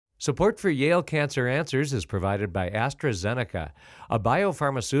Support for Yale Cancer Answers is provided by AstraZeneca, a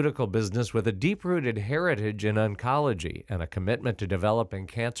biopharmaceutical business with a deep-rooted heritage in oncology and a commitment to developing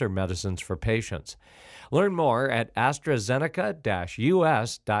cancer medicines for patients. Learn more at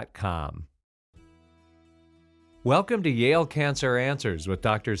AstraZeneca-US.com. Welcome to Yale Cancer Answers with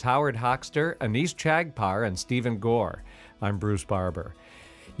Drs. Howard Hochster, Anees Chagpar, and Stephen Gore. I'm Bruce Barber.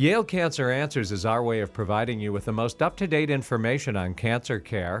 Yale Cancer Answers is our way of providing you with the most up-to-date information on cancer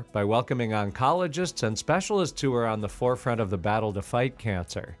care by welcoming oncologists and specialists who are on the forefront of the battle to fight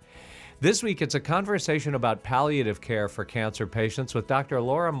cancer. This week, it's a conversation about palliative care for cancer patients with Dr.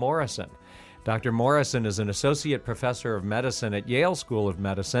 Laura Morrison. Dr. Morrison is an associate professor of medicine at Yale School of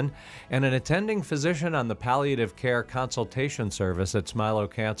Medicine and an attending physician on the palliative care consultation service at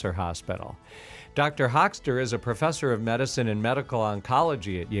Smilow Cancer Hospital. Dr. Hochster is a professor of medicine and medical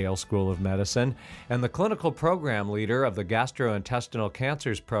oncology at Yale School of Medicine and the clinical program leader of the gastrointestinal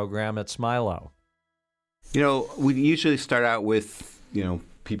cancers program at Smilow. We usually start out with,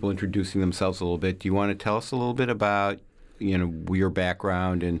 people introducing themselves a little bit. Do you want to tell us a little bit about, your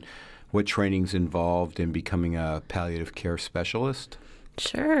background and what training's involved in becoming a palliative care specialist?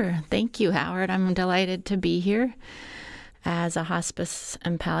 Sure. Thank you, Howard. I'm delighted to be here as a hospice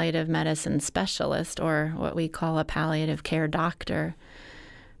and palliative medicine specialist, or what we call a palliative care doctor.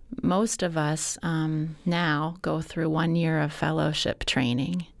 Most of us now go through 1 year of fellowship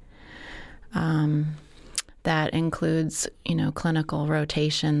training. That includes, clinical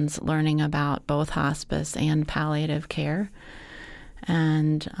rotations, learning about both hospice and palliative care.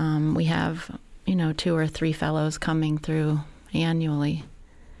 And we have, 2 or 3 fellows coming through annually.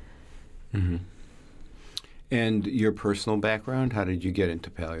 Mm-hmm. And your personal background, how did you get into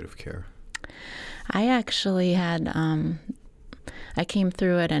palliative care? I actually had, I came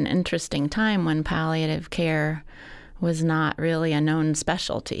through at an interesting time when palliative care was not really a known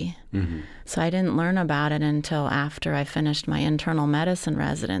specialty. Mm-hmm. So I didn't learn about it until after I finished my internal medicine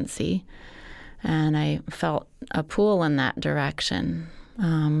residency. And I felt a pull in that direction,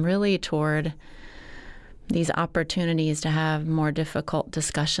 really toward these opportunities to have more difficult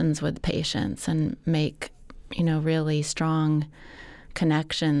discussions with patients and make, really strong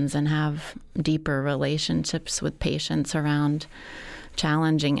connections and have deeper relationships with patients around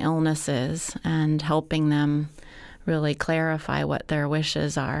challenging illnesses and helping them really clarify what their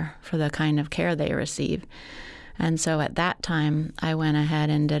wishes are for the kind of care they receive. And so at that time, I went ahead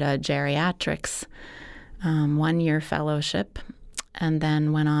and did a geriatrics 1-year fellowship, and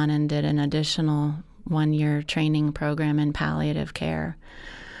then went on and did an additional 1-year training program in palliative care.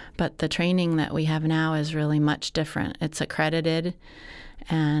 But the training that we have now is really much different. It's accredited,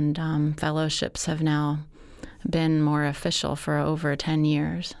 and fellowships have now been more official for over 10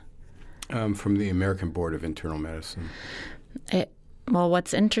 years. From the American Board of Internal Medicine. Well,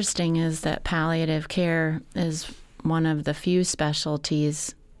 what's interesting is that palliative care is one of the few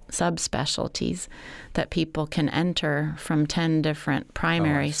subspecialties that people can enter from 10 different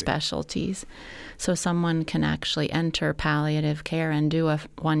primary specialties. So someone can actually enter palliative care and do a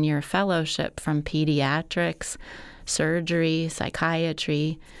 1-year fellowship from pediatrics, surgery,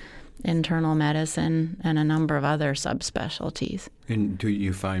 psychiatry, internal medicine, and a number of other subspecialties. And do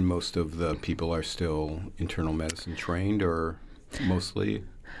you find most of the people are still internal medicine trained, or mostly?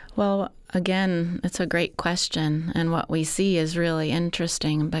 Well, again, it's a great question, and what we see is really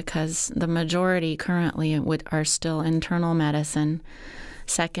interesting because the majority currently are still internal medicine.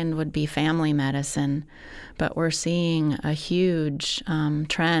 Second would be family medicine, but we're seeing a huge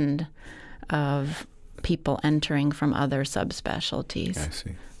trend of people entering from other subspecialties. I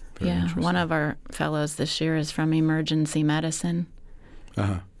see. Yeah, one of our fellows this year is from emergency medicine.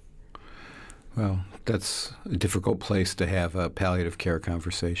 Uh-huh. Well, that's a difficult place to have a palliative care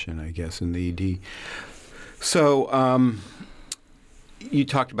conversation, I guess, in the ED. So you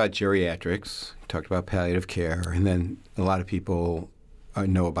talked about geriatrics, you talked about palliative care, and then a lot of people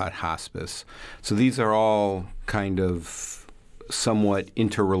know about hospice. So these are all kind of somewhat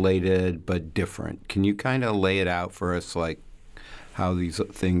interrelated but different. Can you kind of lay it out for us, like how these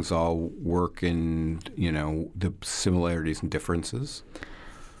things all work and, the similarities and differences?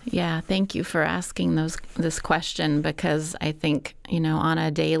 Yeah, thank you for asking this question, because I think, on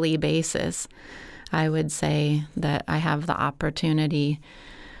a daily basis, I would say that I have the opportunity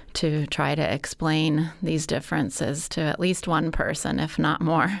to try to explain these differences to at least one person, if not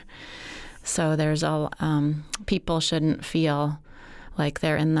more. So people shouldn't feel like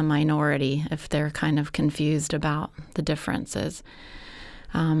they're in the minority if they're kind of confused about the differences.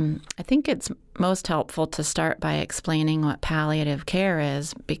 I think it's most helpful to start by explaining what palliative care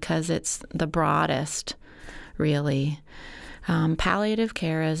is, because it's the broadest, really. Palliative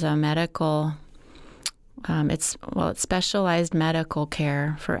care is a medical, it's specialized medical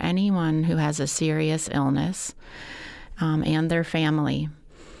care for anyone who has a serious illness and their family.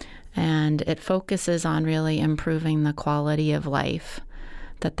 And it focuses on really improving the quality of life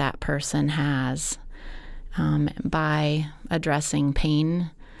that person has by addressing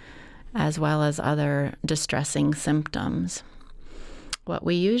pain as well as other distressing symptoms. What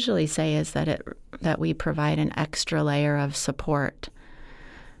we usually say is that we provide an extra layer of support.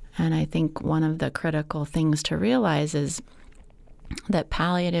 And I think one of the critical things to realize is that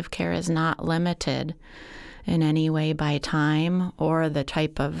palliative care is not limited in any way by time or the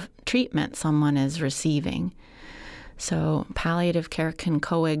type of treatment someone is receiving. So palliative care can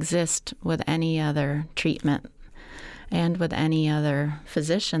coexist with any other treatment and with any other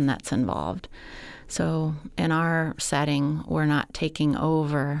physician that's involved. So in our setting, we're not taking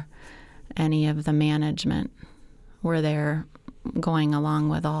over any of the management. We're there going along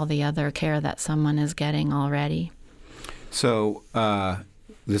with all the other care that someone is getting already. So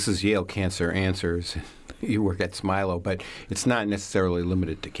this is Yale Cancer Answers. You work at Smilow, but it's not necessarily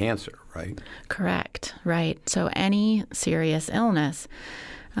limited to cancer, right? Correct, right. So any serious illness,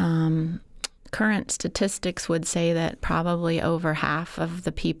 current statistics would say that probably over half of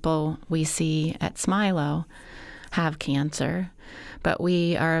the people we see at Smilow have cancer, but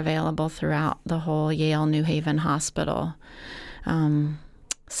we are available throughout the whole Yale New Haven Hospital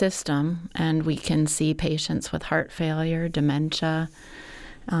system, and we can see patients with heart failure, dementia,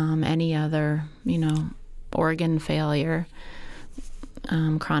 any other, organ failure,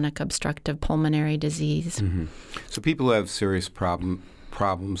 chronic obstructive pulmonary disease. Mm-hmm. So people who have serious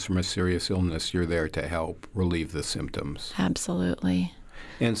problems from a serious illness, you're there to help relieve the symptoms. Absolutely.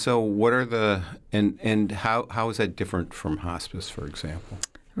 And so what are and how is that different from hospice, for example?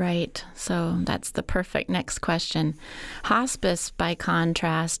 Right. So that's the perfect next question. Hospice, by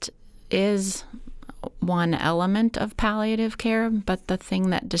contrast, is one element of palliative care, but the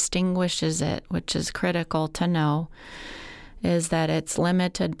thing that distinguishes it, which is critical to know, is that it's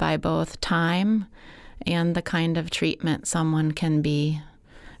limited by both time and the kind of treatment someone can be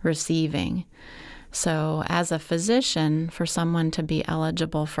receiving. So as a physician, for someone to be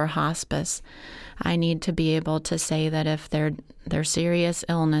eligible for hospice, I need to be able to say that if their serious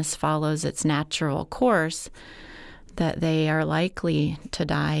illness follows its natural course, that they are likely to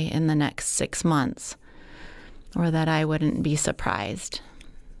die in the next 6 months, or that I wouldn't be surprised,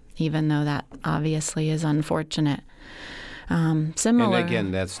 even though that obviously is unfortunate. Similar. And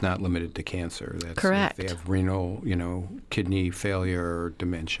again, that's not limited to cancer. That's correct. If they have renal, kidney failure or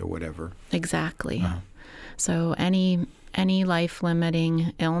dementia, whatever. Exactly. So any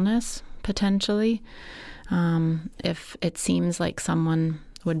life-limiting illness, potentially, if it seems like someone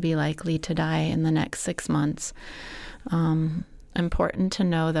would be likely to die in the next 6 months. Important to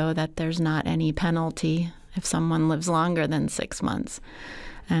know, though, that there's not any penalty if someone lives longer than 6 months.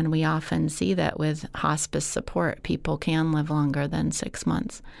 And we often see that with hospice support, people can live longer than 6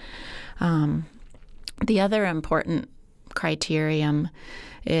 months. The other important criterion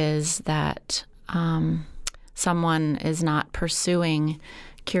is that someone is not pursuing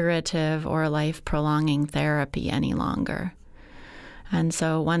curative or life-prolonging therapy any longer. And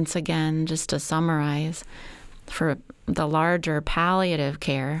so once again, just to summarize, for the larger palliative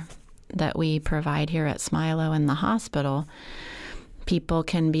care that we provide here at Smilow in the hospital, people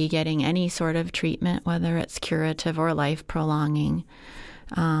can be getting any sort of treatment, whether it's curative or life-prolonging,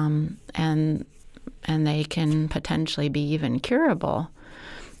 and they can potentially be even curable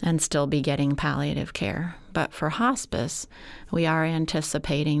and still be getting palliative care. But for hospice, we are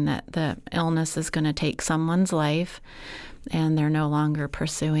anticipating that the illness is going to take someone's life, and they're no longer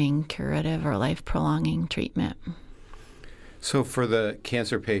pursuing curative or life-prolonging treatment. So for the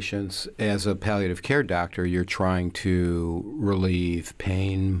cancer patients, as a palliative care doctor, you're trying to relieve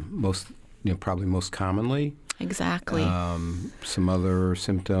pain probably most commonly. Exactly. Some other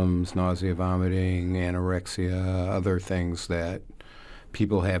symptoms, nausea, vomiting, anorexia, other things that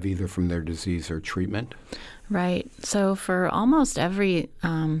people have either from their disease or treatment. Right. So for almost every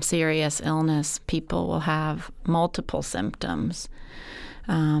serious illness, people will have multiple symptoms.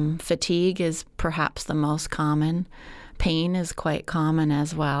 Fatigue is perhaps the most common. Pain is quite common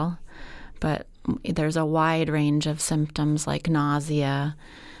as well, but there's a wide range of symptoms like nausea,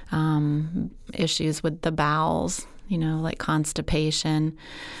 issues with the bowels, like constipation.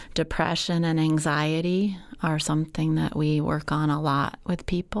 Depression and anxiety are something that we work on a lot with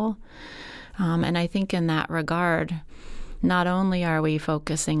people. And I think in that regard, not only are we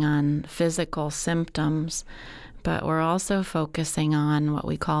focusing on physical symptoms, but we're also focusing on what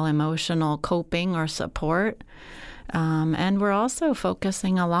we call emotional coping or support. And we're also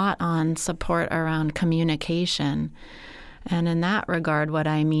focusing a lot on support around communication. And in that regard, what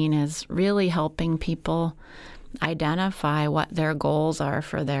I mean is really helping people identify what their goals are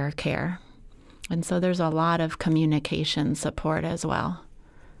for their care. And so there's a lot of communication support as well.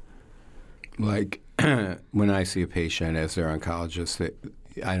 Like when I see a patient as their oncologist,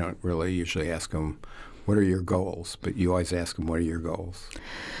 I don't really usually ask them, what are your goals? But you always ask them, what are your goals?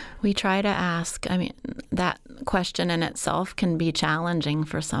 We try to ask, that question in itself can be challenging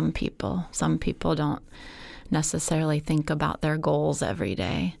for some people. Some people don't necessarily think about their goals every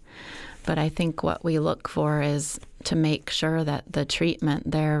day. But I think what we look for is to make sure that the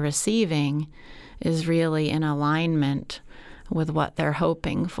treatment they're receiving is really in alignment with what they're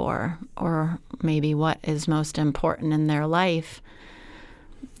hoping for, or maybe what is most important in their life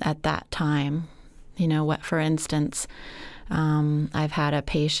at that time. For instance, I've had a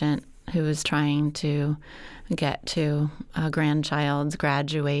patient who was trying to get to a grandchild's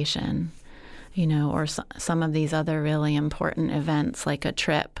graduation, or some of these other really important events like a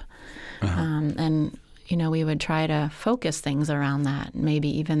trip. And we would try to focus things around that, maybe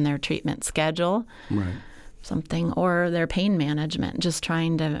even their treatment schedule, right, something, or their pain management, just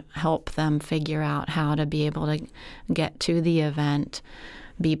trying to help them figure out how to be able to get to the event,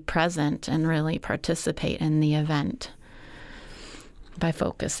 be present, and really participate in the event by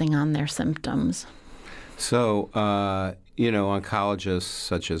focusing on their symptoms. So, oncologists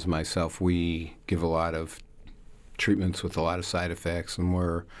such as myself, we give a lot of treatments with a lot of side effects, and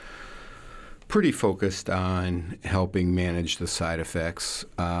we're pretty focused on helping manage the side effects.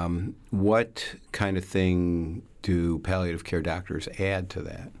 What kind of thing do palliative care doctors add to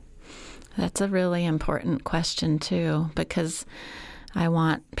that? That's a really important question, too, because I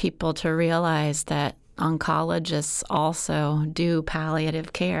want people to realize that oncologists also do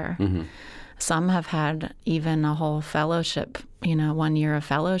palliative care. Mm-hmm. Some have had even a whole fellowship, 1 year of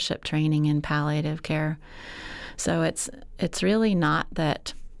fellowship training in palliative care. So it's really not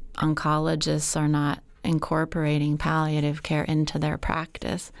that oncologists are not incorporating palliative care into their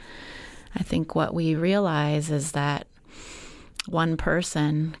practice. I think what we realize is that one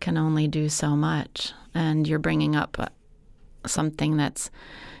person can only do so much, and you're bringing up something that's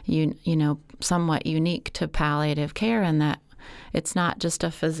somewhat unique to palliative care, in that it's not just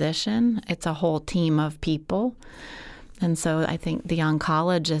a physician, it's a whole team of people. And so I think the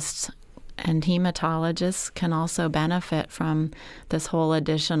oncologists and hematologists can also benefit from this whole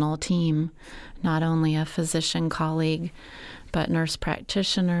additional team, not only a physician colleague, but nurse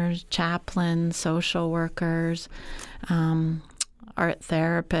practitioners, chaplains, social workers, art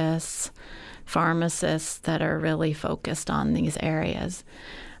therapists, pharmacists that are really focused on these areas.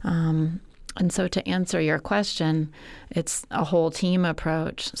 And so to answer your question, it's a whole team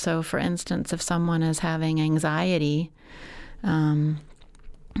approach. So for instance, if someone is having anxiety,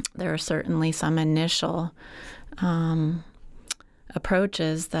 there are certainly some initial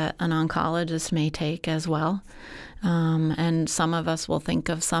approaches that an oncologist may take as well. And some of us will think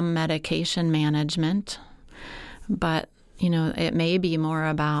of some medication management, but, it may be more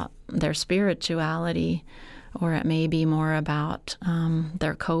about their spirituality, or it may be more about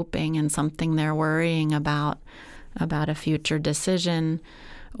their coping and something they're worrying about a future decision,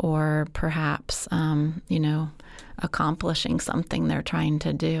 or perhaps, accomplishing something they're trying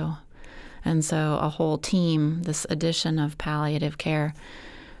to do. And so a whole team, this addition of palliative care,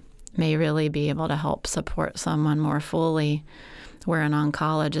 may really be able to help support someone more fully, where an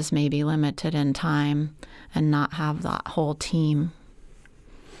oncologist may be limited in time and not have that whole team.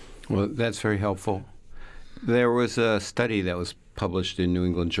 Well, that's very helpful. There was a study that was published in New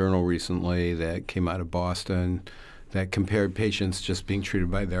England Journal recently that came out of Boston that compared patients just being treated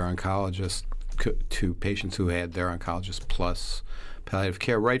by their oncologist to patients who had their oncologist plus palliative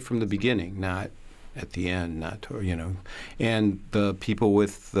care right from the beginning, not at the end, and the people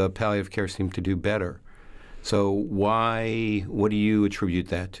with the palliative care seem to do better. So what do you attribute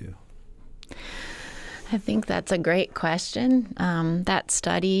that to? I think that's a great question. That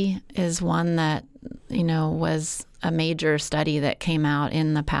study is one that, was a major study that came out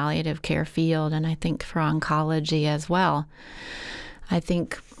in the palliative care field, and I think for oncology as well. I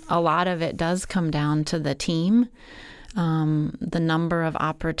think a lot of it does come down to the team, the number of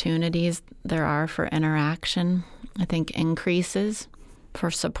opportunities there are for interaction, I think increases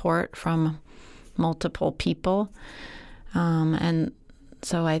for support from multiple people. And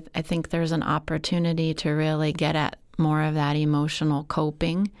so I think there's an opportunity to really get at more of that emotional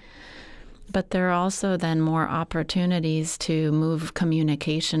coping. But there are also then more opportunities to move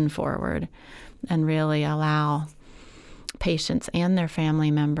communication forward and really allow patients and their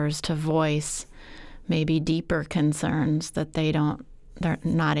family members to voice maybe deeper concerns that they're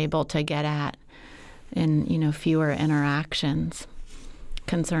not able to get at in, fewer interactions.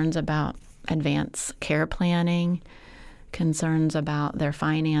 Concerns about advanced care planning, concerns about their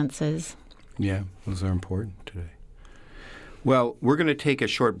finances. Yeah, those are important today. Well, we're going to take a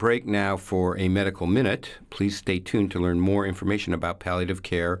short break now for a medical minute. Please stay tuned to learn more information about palliative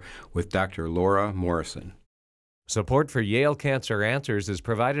care with Dr. Laura Morrison. Support for Yale Cancer Answers is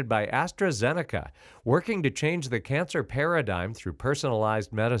provided by AstraZeneca, working to change the cancer paradigm through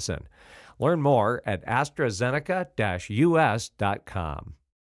personalized medicine. Learn more at AstraZeneca-US.com.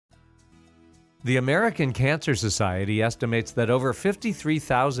 The American Cancer Society estimates that over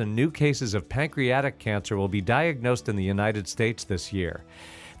 53,000 new cases of pancreatic cancer will be diagnosed in the United States this year.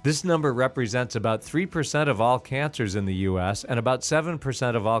 This number represents about 3% of all cancers in the U.S. and about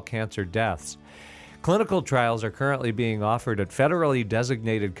 7% of all cancer deaths. Clinical trials are currently being offered at federally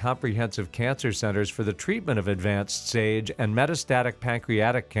designated comprehensive cancer centers for the treatment of advanced stage and metastatic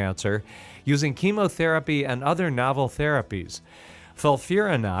pancreatic cancer using chemotherapy and other novel therapies.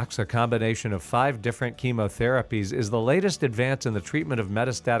 FOLFIRINOX, a combination of 5 different chemotherapies, is the latest advance in the treatment of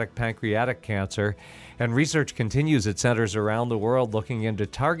metastatic pancreatic cancer, and research continues at centers around the world looking into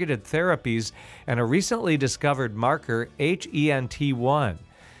targeted therapies and a recently discovered marker, HENT1.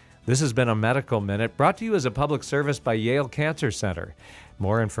 This has been a Medical Minute brought to you as a public service by Yale Cancer Center.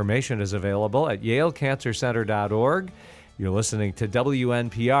 More information is available at yalecancercenter.org. You're listening to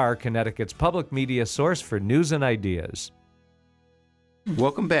WNPR, Connecticut's public media source for news and ideas.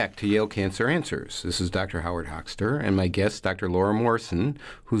 Welcome back to Yale Cancer Answers. This is Dr. Howard Hochster and my guest, Dr. Laura Morrison,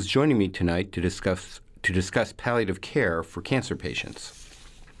 who's joining me tonight to discuss palliative care for cancer patients.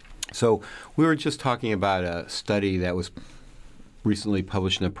 So we were just talking about a study that was recently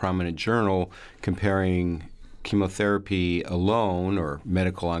published in a prominent journal comparing chemotherapy alone or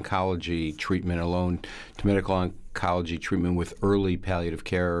medical oncology treatment alone to medical oncology treatment with early palliative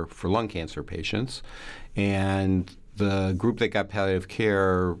care for lung cancer patients. And the group that got palliative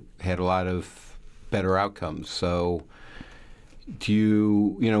care had a lot of better outcomes. So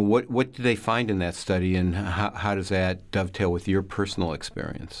what did they find in that study, and how does that dovetail with your personal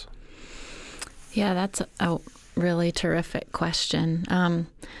experience? Yeah, that's a really terrific question.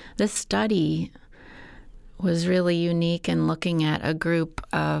 This study was really unique in looking at a group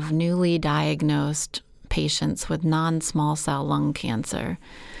of newly diagnosed patients with non-small cell lung cancer.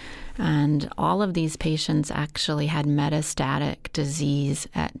 And all of these patients actually had metastatic disease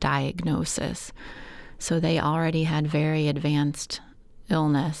at diagnosis. So they already had very advanced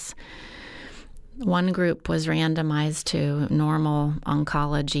illness. One group was randomized to normal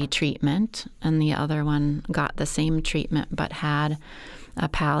oncology treatment, and the other one got the same treatment but had a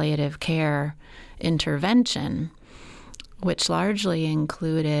palliative care intervention, which largely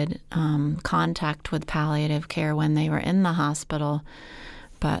included contact with palliative care when they were in the hospital,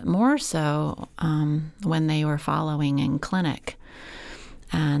 but more so when they were following in clinic.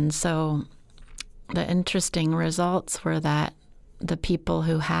 And so the interesting results were that the people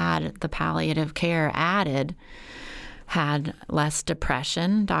who had the palliative care added had less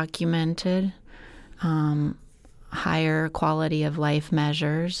depression documented, higher quality of life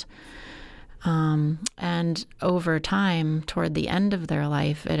measures, and over time, toward the end of their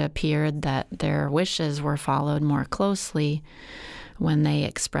life, it appeared that their wishes were followed more closely when they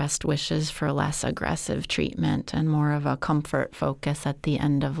expressed wishes for less aggressive treatment and more of a comfort focus at the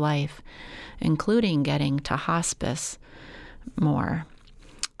end of life, including getting to hospice more.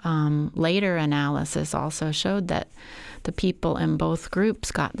 Later analysis also showed that the people in both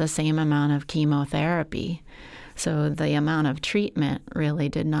groups got the same amount of chemotherapy. So the amount of treatment really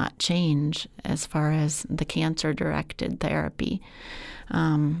did not change as far as the cancer-directed therapy.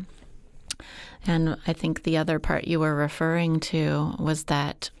 And I think the other part you were referring to was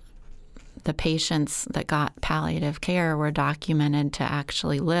that the patients that got palliative care were documented to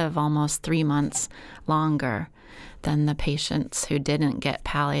actually live almost 3 months longer than the patients who didn't get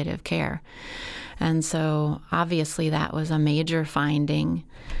palliative care. And so obviously that was a major finding.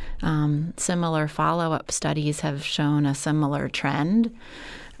 Similar follow-up studies have shown a similar trend.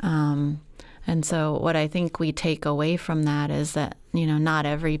 And so what I think we take away from that is that, not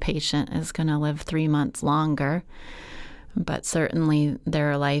every patient is going to live 3 months longer, but certainly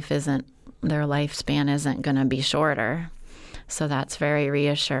their lifespan isn't going to be shorter. So that's very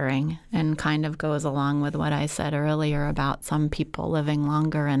reassuring and kind of goes along with what I said earlier about some people living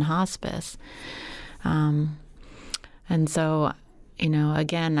longer in hospice. And so,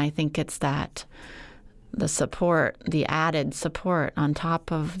 again, I think it's that the support, the added support on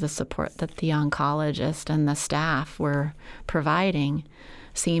top of the support that the oncologist and the staff were providing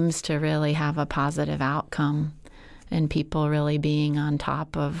seems to really have a positive outcome and people really being on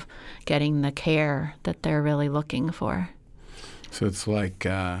top of getting the care that they're really looking for. So it's like,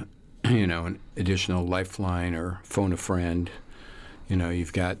 an additional lifeline or phone a friend.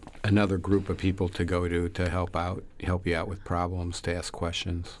 You've got another group of people to go to help you out with problems, to ask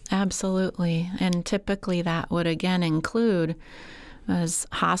questions. Absolutely. And typically that would again include, as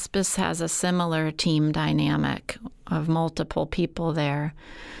hospice has a similar team dynamic of multiple people there,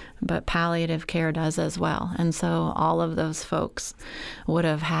 but palliative care does as well. And so all of those folks would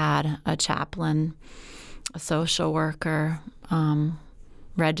have had a chaplain, a social worker,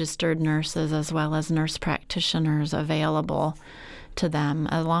 registered nurses, as well as nurse practitioners available to them,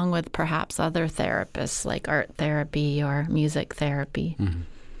 along with perhaps other therapists like art therapy or music therapy. Mm-hmm.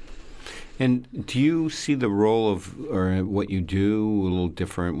 And do you see the role or what you do a little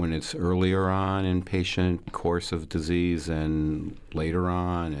different when it's earlier on in patient course of disease and later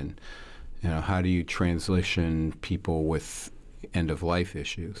on? And, how do you transition people with end-of-life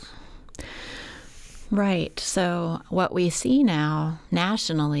issues? Right. So what we see now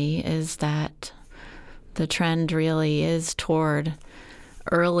nationally is that the trend really is toward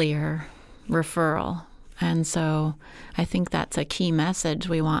earlier referral. And so I think that's a key message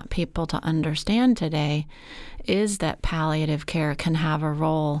we want people to understand today, is that palliative care can have a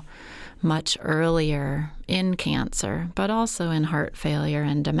role much earlier in cancer, but also in heart failure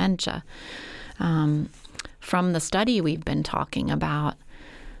and dementia. From the study we've been talking about,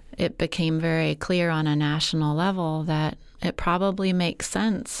 it became very clear on a national level that it probably makes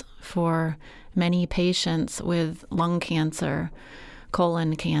sense for many patients with lung cancer,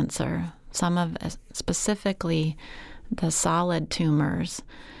 colon cancer, some of specifically the solid tumors,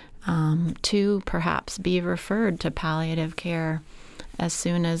 to perhaps be referred to palliative care as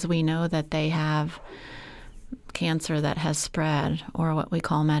soon as we know that they have cancer that has spread, or what we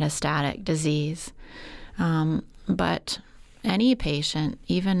call metastatic disease. But any patient,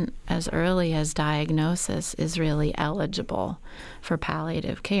 even as early as diagnosis, is really eligible for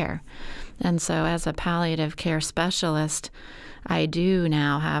palliative care. And so as a palliative care specialist, I do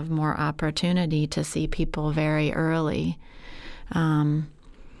now have more opportunity to see people very early.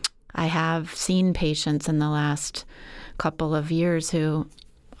 I have seen patients in the last couple of years who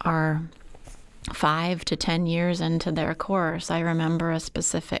are 5 to 10 years into their course. I remember a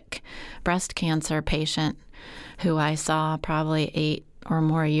specific breast cancer patient who I saw probably 8 or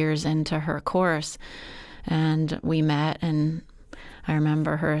more years into her course. And we met, and I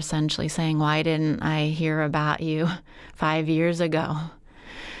remember her essentially saying, "Why didn't I hear about you 5 years ago?"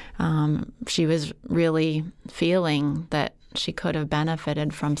 She was really feeling that she could have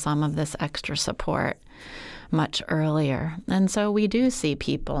benefited from some of this extra support much earlier. And so we do see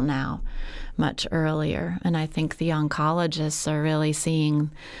people now much earlier. And I think the oncologists are really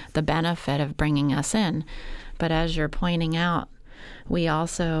seeing the benefit of bringing us in. But as you're pointing out, we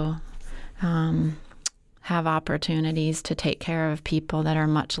also have opportunities to take care of people that are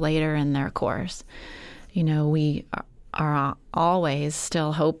much later in their course. We are always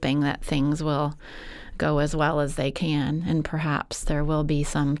still hoping that things will go as well as they can, and perhaps there will be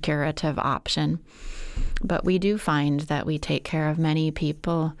some curative option. But we do find that we take care of many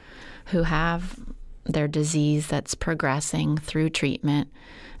people who have their disease that's progressing through treatment,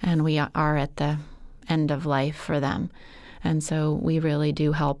 and we are at the end of life for them. And so we really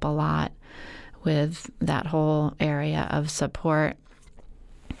do help a lot with that whole area of support,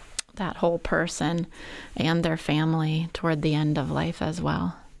 that whole person and their family toward the end of life as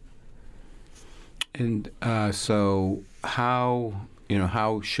well. And so how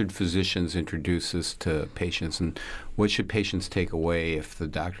should physicians introduce this to patients, and what should patients take away if the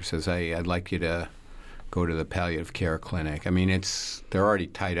doctor says, "Hey, I'd like you to go to the palliative care clinic"? I mean, they're already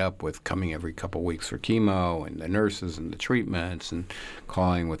tied up with coming every couple of weeks for chemo and the nurses and the treatments and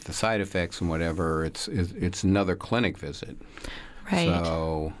calling with the side effects and whatever. It's another clinic visit. Right.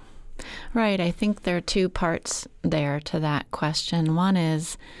 So. Right. I think there are two parts there to that question. One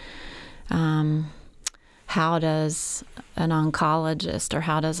is, how does an oncologist, or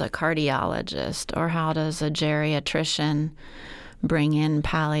how does a cardiologist, or how does a geriatrician bring in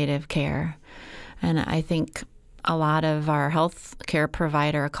palliative care? And I think a lot of our health care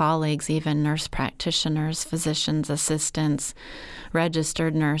provider colleagues, even nurse practitioners, physicians' assistants,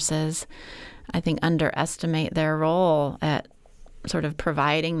 registered nurses, I think underestimate their role at sort of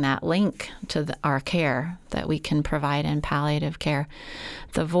providing that link to our care that we can provide in palliative care.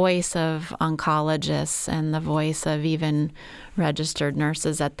 The voice of oncologists and the voice of even registered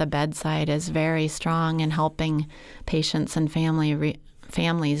nurses at the bedside is very strong in helping patients and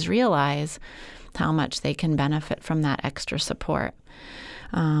families realize how much they can benefit from that extra support.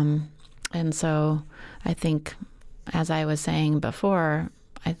 And so I think, as I was saying before,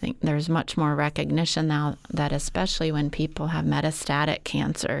 I think there's much more recognition now that especially when people have metastatic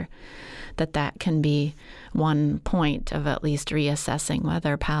cancer, that can be one point of at least reassessing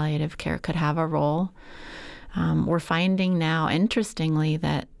whether palliative care could have a role. We're finding now, interestingly,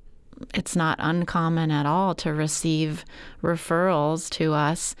 that it's not uncommon at all to receive referrals to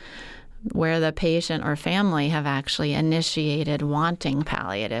us where the patient or family have actually initiated wanting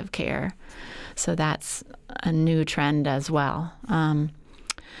palliative care. So that's a new trend as well.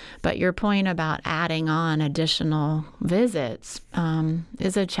 But your point about adding on additional visits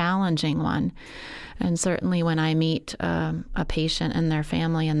is a challenging one. And certainly when I meet a patient and their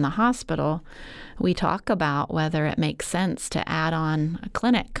family in the hospital, we talk about whether it makes sense to add on a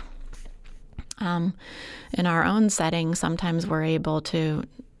clinic. In our own setting, sometimes we're able to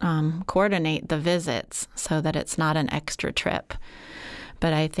coordinate the visits so that it's not an extra trip.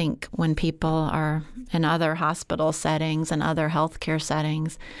 But I think when people are in other hospital settings and other healthcare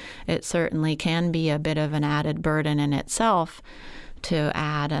settings, it certainly can be a bit of an added burden in itself to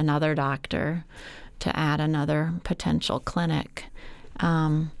add another doctor, to add another potential clinic.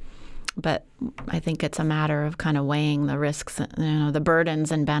 But I think it's a matter of kind of weighing the risks, the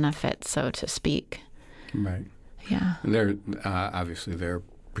burdens and benefits, so to speak. Right. Yeah. Obviously there are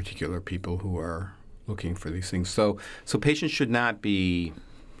particular people who are looking for these things. So patients should not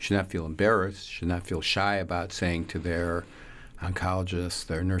feel embarrassed, should not feel shy about saying to their oncologist,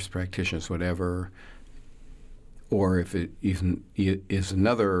 their nurse practitioners, whatever, or if it even is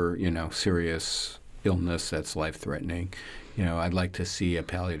another, serious illness that's life-threatening, I'd like to see a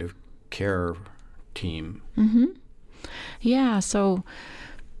palliative care team. Mm-hmm. Yeah, so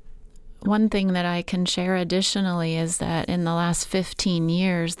one thing that I can share additionally is that in the last 15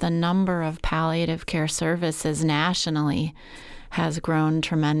 years, the number of palliative care services nationally has grown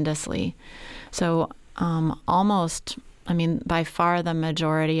tremendously. So by far the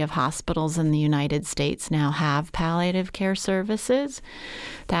majority of hospitals in the United States now have palliative care services.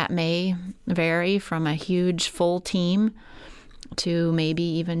 That may vary from a huge full team to maybe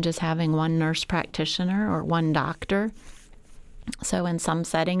even just having one nurse practitioner or one doctor. So in some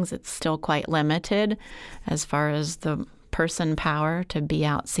settings, it's still quite limited as far as the person power to be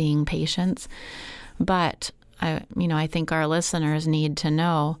out seeing patients. But I think our listeners need to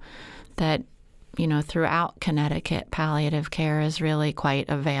know that, throughout Connecticut, palliative care is really quite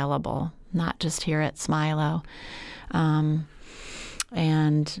available, not just here at Smilow.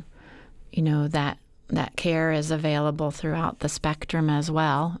 That care is available throughout the spectrum as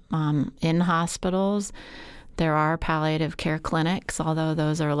well. In hospitals, there are palliative care clinics, although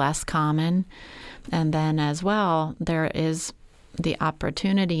those are less common. And then as well, there is the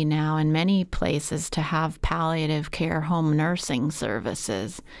opportunity now in many places to have palliative care home nursing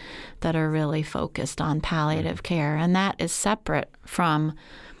services that are really focused on palliative care. And that is separate from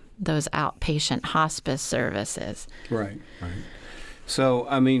those outpatient hospice services. Right. So,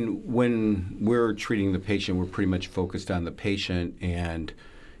 when we're treating the patient, we're pretty much focused on the patient and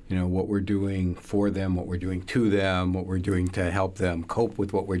what we're doing for them, what we're doing to them, what we're doing to help them cope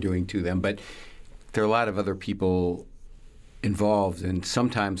with what we're doing to them. But there are a lot of other people involved, and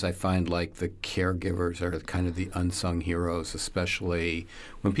sometimes I find like the caregivers are kind of the unsung heroes, especially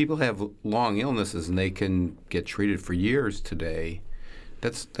when people have long illnesses and they can get treated for years today.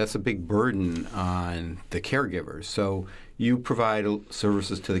 That's a big burden on the caregivers. So you provide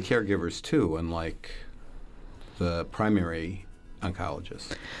services to the caregivers too, unlike the primary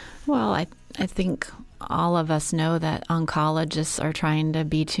oncologist. Well, I think all of us know that oncologists are trying to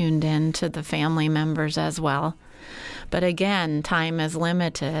be tuned in to the family members as well. But again, time is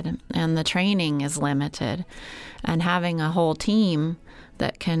limited and the training is limited. And having a whole team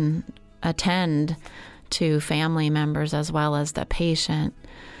that can attend to family members as well as the patient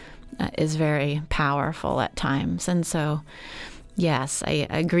is very powerful at times. And so, yes, I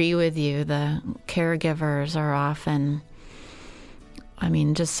agree with you. The caregivers are often,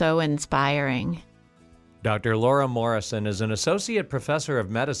 just so inspiring. Dr. Laura Morrison is an associate professor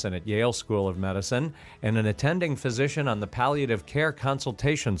of medicine at Yale School of Medicine and an attending physician on the palliative care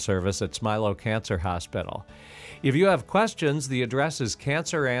consultation service at Smilow Cancer Hospital. If you have questions, the address is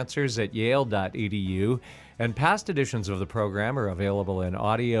canceranswers@yale.edu, and past editions of the program are available in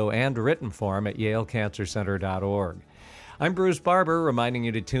audio and written form at yalecancercenter.org. I'm Bruce Barber, reminding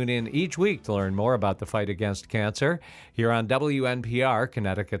you to tune in each week to learn more about the fight against cancer here on WNPR,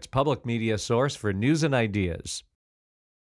 Connecticut's public media source for news and ideas.